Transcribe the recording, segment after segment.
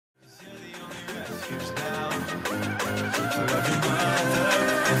every mother,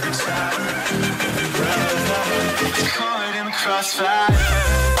 every child, every brother, it's caught in the crossfire.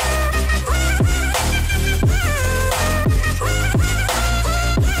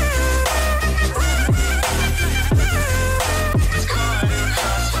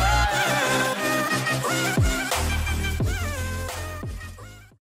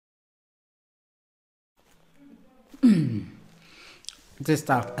 This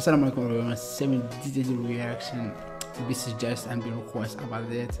stuff. Assalamu alaikum everyone. 7 detailed reaction. Be suggest and be request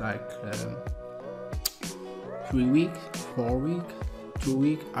about it like 3 weeks, 4 weeks, 2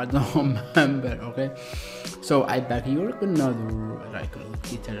 weeks. I don't remember. Okay, so I back here another like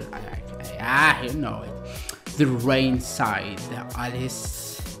detail. You know it. The rain side. The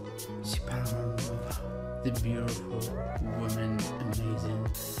Alisa Supronova. The beautiful woman, amazing.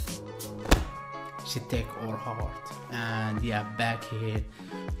 She take our heart, and yeah, back here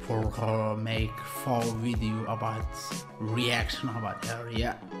for her make full video about reaction about her.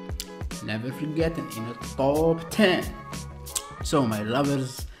 Yeah, never forgetting in the top 10. So my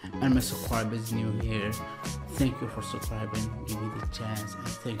lovers and my subscribers new here, thank you for subscribing, give me the chance, and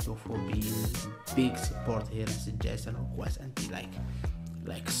thank you for being big support here and suggest and request and be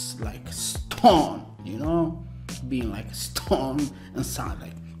like stone, you know, being like a stone and sound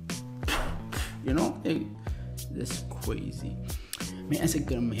like, you know, hey, that's crazy. My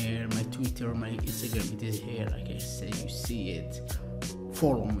Instagram here, my Twitter, my Instagram, it is here. Like I said, you see it.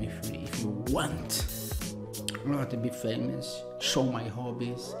 Follow me if you want. I want to be famous. Show my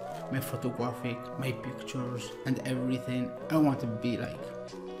hobbies, my photographic, my pictures, and everything. I want to be like,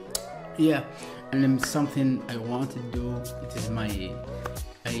 yeah. And then something I want to do. It is my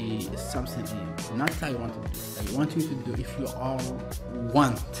something not I want to do. I want you to do. If you all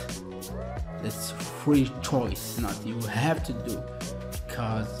want. It's free choice, not you have to do,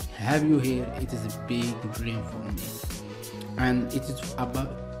 because have you here, it is a big dream for me, and it is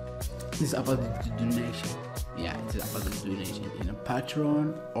about the donation. Yeah, it is about the donation in a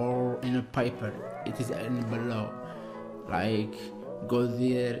Patreon or in a paper. It is in below. Like go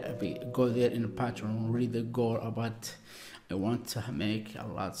there in a Patreon, read the goal about. I want to make a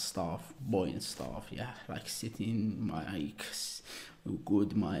lot of stuff, boring stuff, yeah, like sitting mics,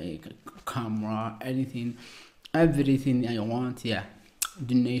 good mic, camera, everything I want, yeah.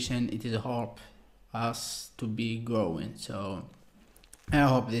 Donation, it is help us to be growing, so I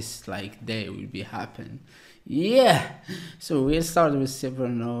hope this like day will be happen. Yeah, so we'll start with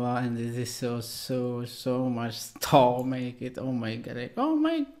Supronova, and this is so much stall make it. Oh my god, like, oh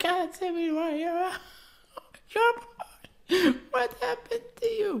my god, Samir, you're what happened to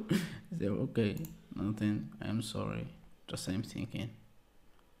you? So, okay, nothing. I'm sorry. Just I'm thinking.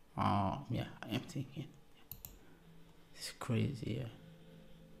 Oh yeah, I am thinking. It's crazy. Yeah.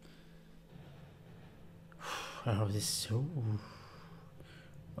 I hope this so.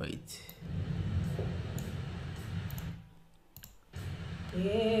 Wait.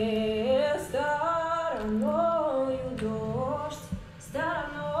 Стороною дождь,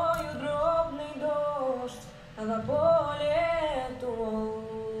 стороною дробный дождь, а во поле туман.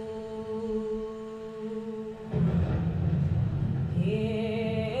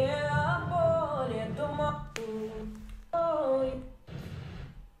 А поле туман.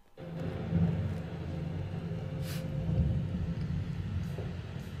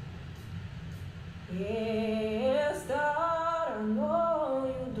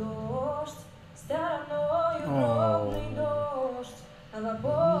 Стороною дождь, стороною дробный дождь, а во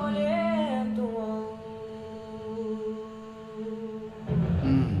поле туман.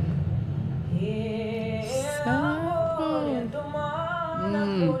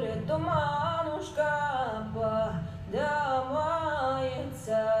 Поле туманушка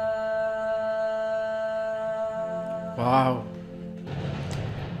подымается. Wow.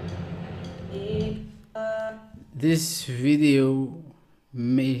 This video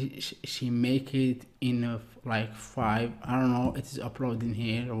she make it in a like 5, I don't know, it is uploading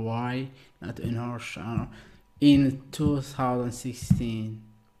here, why not in her channel, in 2016.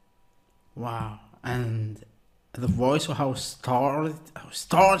 Wow. And the voice of how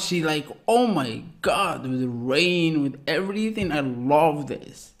start she like, oh my god, with the rain, with everything. I love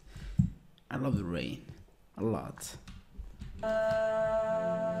this. I love the rain a lot.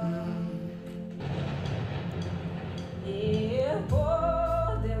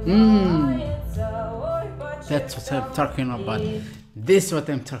 That's what I'm talking about. This is what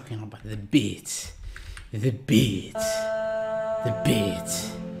I'm talking about. The beat. The beat. The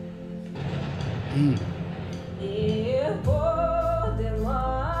beat.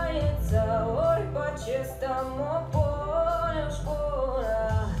 По чистому полю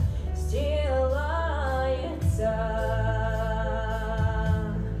шкура стелается.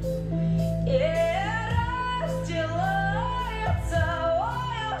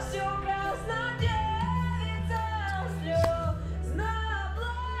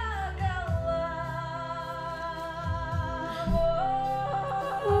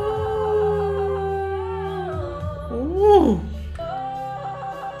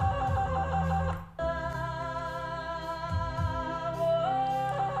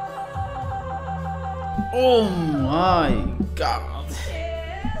 Oh my god.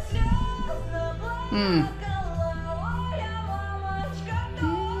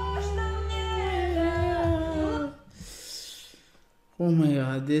 Oh my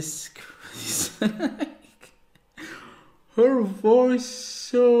god, this her voice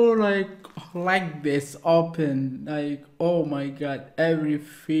so like this open, like oh my god, every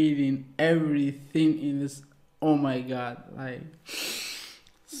feeling, everything in this, oh my god, like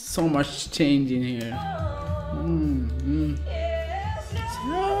so much change in here.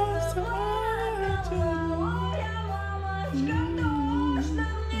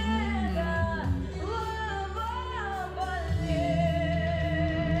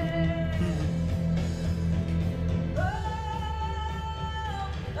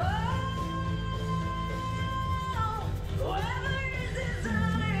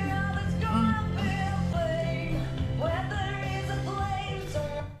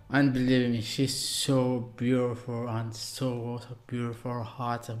 And believe me, she's so beautiful and so beautiful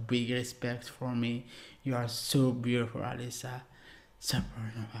heart. A big respect for me. You are so beautiful, Alisa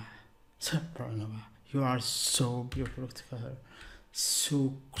Supronova. Supronova. You are so beautiful. Look at her.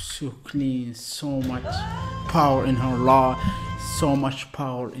 So clean. So much power in her law. So much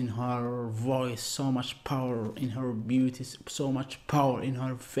power in her voice. So much power in her beauty. So much power in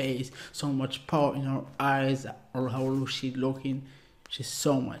her face. So much power in her eyes. Or how she's looking. She's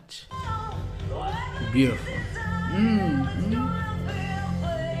so much beautiful.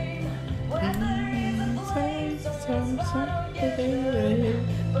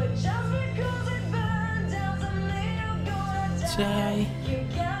 Try.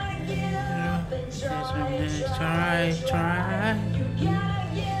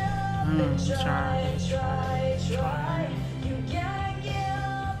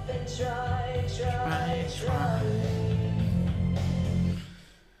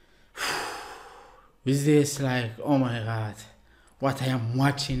 With this, like, oh my god, what I am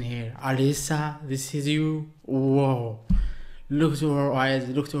watching here. Alisa, this is you. Whoa, look to her eyes,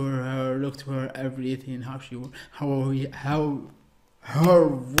 look to her hair, look to her everything, how her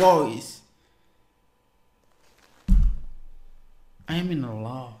voice. I am in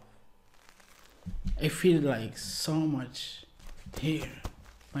love. I feel like so much here,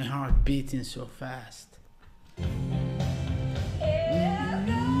 my heart beating so fast.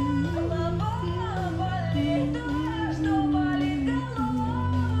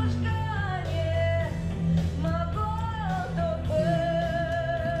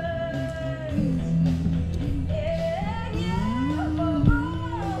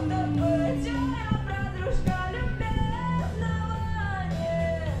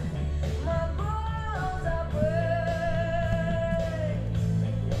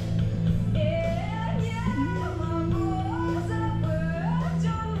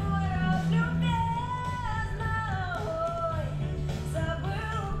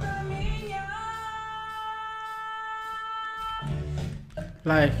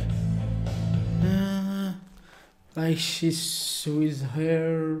 Like she's with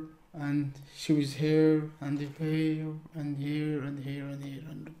her, and she was here, and here, and here, and here, and here,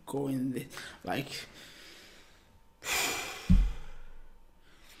 and going this, like,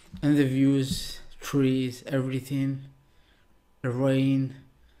 and the views, trees, everything, the rain,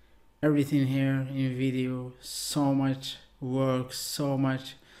 everything here in video, so much work, so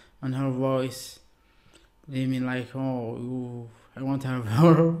much on her voice. They mean like, oh, ooh, I want to have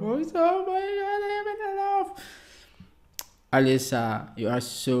her voice. Oh my god, I am in love. Alisa, you are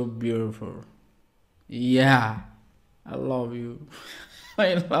so beautiful. Yeah, I love you.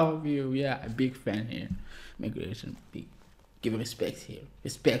 I love you. Yeah, a big fan here. Migration, big. Give respect here.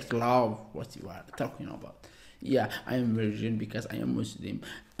 Respect, love, what you are talking about. Yeah, I am virgin because I am Muslim,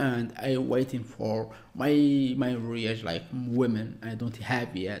 and I am waiting for my marriage like women. I don't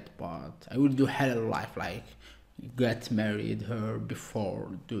have yet, but I will do halal life, like get married her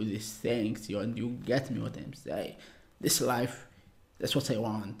before do these things. And you get me what I'm saying. This life, that's what I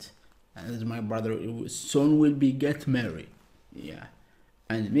want. And my brother soon will be get married. Yeah,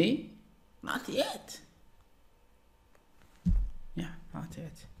 and me, not yet. Yeah, not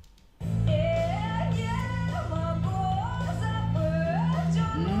yet.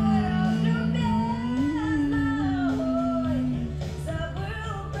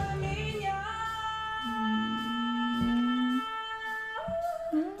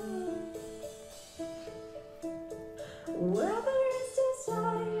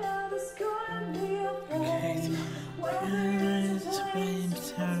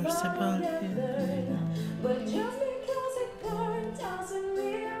 But just because it burned doesn't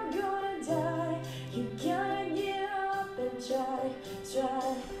mean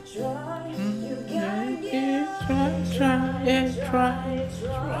try.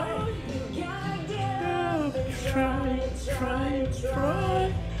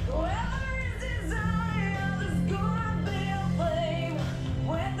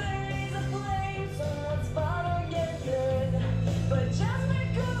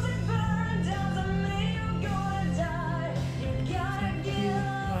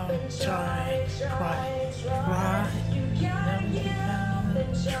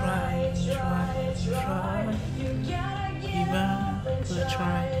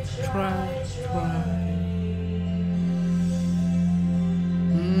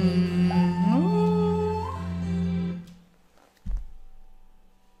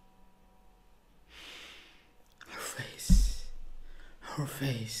 Her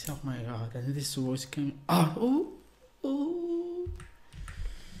face, oh my god, and this voice came. Oh,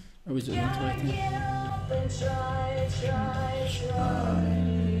 I was just waiting.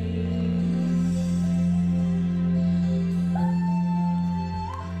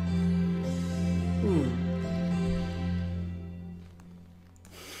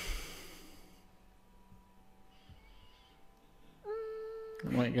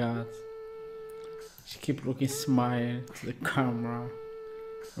 Oh my god. She keep looking smile to the camera.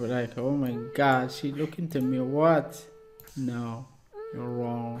 We're like, oh my god, she looking to me, what? No, you're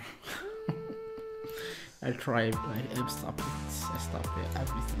wrong. I tried, I stop it,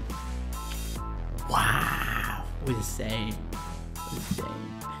 everything. Wow, we're the same.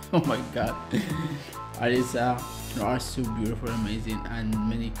 Oh my god. Alisa, you are so beautiful, amazing, and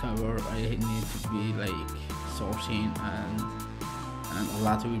many cover I need to be like sourcing and a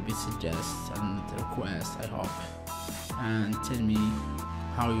lot will be suggested and requests, I hope. And tell me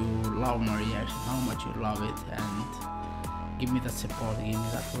how you love my reaction, how much you love it, and give me that support, give me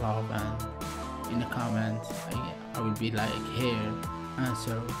that love, and in the comment I will be like here,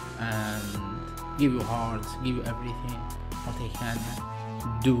 answer, and give you hearts, give you everything what I can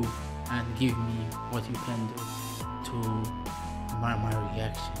do, and give me what you can do to my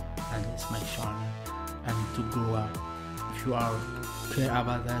reaction, and it's my channel, and to grow up. If you are clear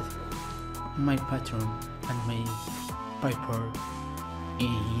about that, my Patreon and my PayPal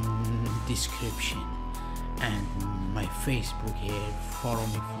in description, and my Facebook here. Follow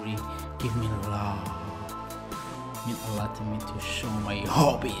me free, give me love, mean a lot to me to show my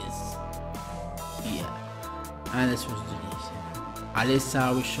hobbies. Yeah, and this was the reason.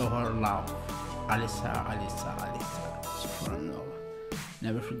 Alisa will show her love. Alisa Supronova.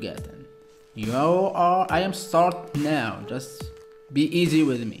 Never forget it. I am start now. Just be easy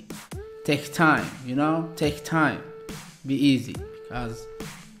with me. Take time, take time. Be easy, because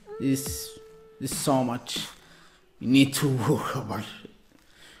this so much you need to work about it.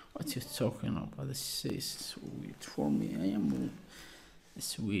 What you talking about? This is weird for me. I am weird.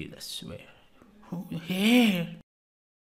 It's weird, I swear. Oh, here.